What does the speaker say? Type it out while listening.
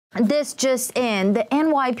This just in, the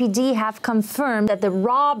NYPD have confirmed that the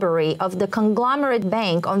robbery of the conglomerate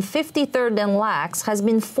bank on 53rd and Lax has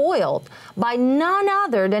been foiled by none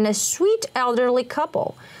other than a sweet elderly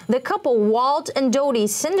couple. The couple, Walt and Dody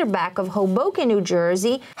Cinderbach of Hoboken, New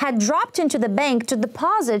Jersey, had dropped into the bank to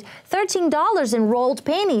deposit $13 in rolled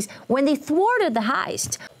pennies when they thwarted the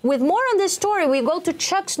heist. With more on this story, we go to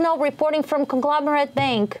Chuck Snow reporting from Conglomerate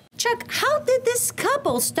Bank. Chuck, how did this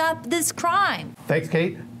couple stop this crime? Thanks,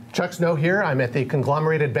 Kate. Chuck Snow here. I'm at the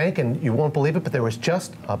Conglomerated Bank, and you won't believe it, but there was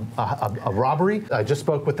just a robbery. I just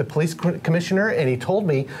spoke with the police commissioner, and he told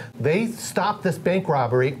me they stopped this bank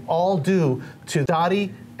robbery all due to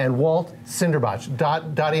Dody and Walt Cinderbach.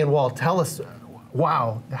 Dody and Walt, tell us,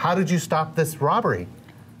 wow, how did you stop this robbery?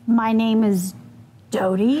 My name is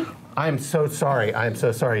Dody. I am so sorry. I am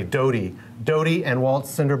so sorry. Dody and Walt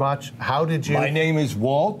Cinderbach, how did you... My name is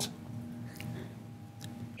Walt.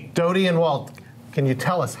 Dody and Walt, can you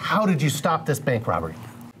tell us, how did you stop this bank robbery?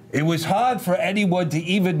 It was hard for anyone to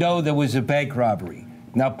even know there was a bank robbery.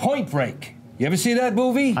 Now, Point Break, you ever see that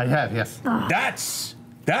movie? I have, yes.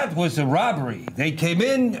 That was a robbery. They came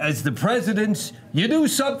in as the presidents. You knew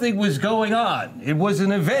something was going on. It was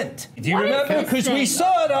an event. Do you remember? Because we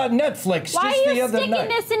saw it on Netflix Why just the are other you night. sticking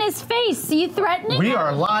this in his face? Are you threatening We him?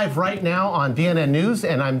 are live right now on BNN News,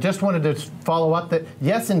 and I just wanted to follow up that,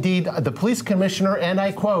 yes, indeed, the police commissioner, and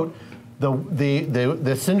I quote, the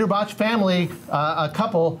Cinderbach family, a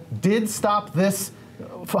couple, did stop this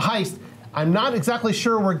heist. I'm not exactly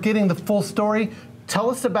sure we're getting the full story.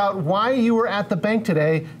 Tell us about why you were at the bank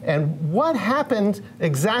today and what happened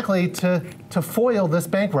exactly to foil this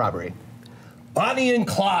bank robbery. Bonnie and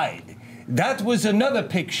Clyde. That was another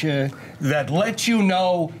picture that let you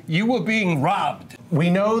know you were being robbed.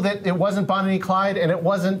 We know that it wasn't Bonnie and Clyde and it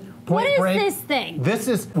wasn't Point Break. What is this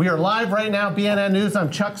thing? We are live right now, BNN News. I'm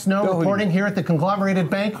Chuck Snow reporting here at the Conglomerated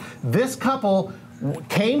Bank. This couple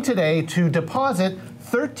came today to deposit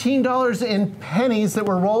 $13 in pennies that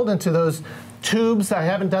were rolled into those tubes. I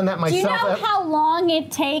haven't done that myself. Do you know how long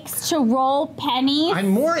it takes to roll pennies? I'm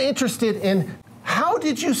more interested in how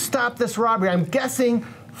did you stop this robbery? I'm guessing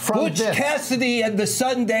from Butch Cassidy and the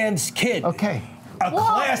Sundance Kid. Okay. A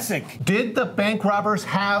classic. Did the bank robbers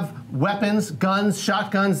have weapons, guns,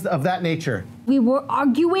 shotguns of that nature? We were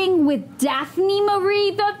arguing with Daphne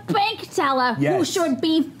Marie, the bank teller, who should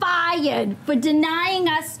be fired for denying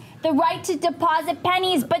us the right to deposit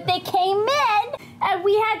pennies, but they came in and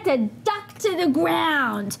we had to duck to the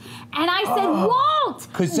ground. And I said, Walt,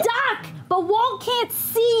 duck! But Walt can't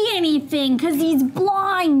see anything because he's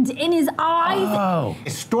blind in his eyes. Oh.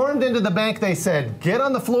 They stormed into the bank, they said, get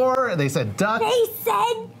on the floor, they said, duck. They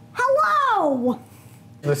said, hello!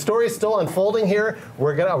 The story is still unfolding here.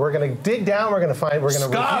 We're gonna dig down, we're gonna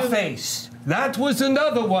Scarface. That was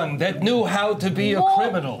another one that knew how to be a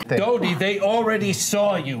criminal. Dody, they already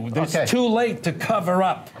saw you. It's too late to cover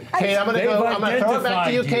up. Kate, I'm gonna throw it back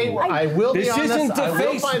to you, Kate. I will be on this. This isn't the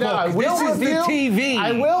Facebook. This is the TV.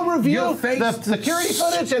 I will review the security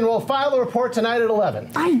footage and we'll file a report tonight at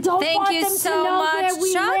 11. I don't Thank want you them so to know much, where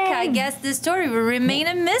we Chuck. live. I guess this story will remain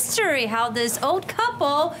a mystery how this old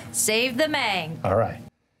couple saved the bank. All right.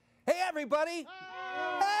 Hey, everybody.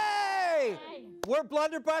 Hey! We're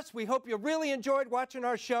Blunderbuss. We hope you really enjoyed watching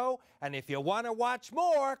our show. And if you want to watch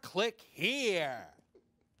more, click here.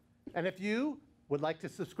 And if you would like to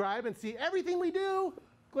subscribe and see everything we do,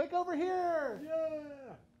 click over here.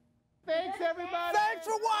 Yeah. Thanks, everybody. Thanks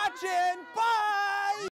for watching. Bye.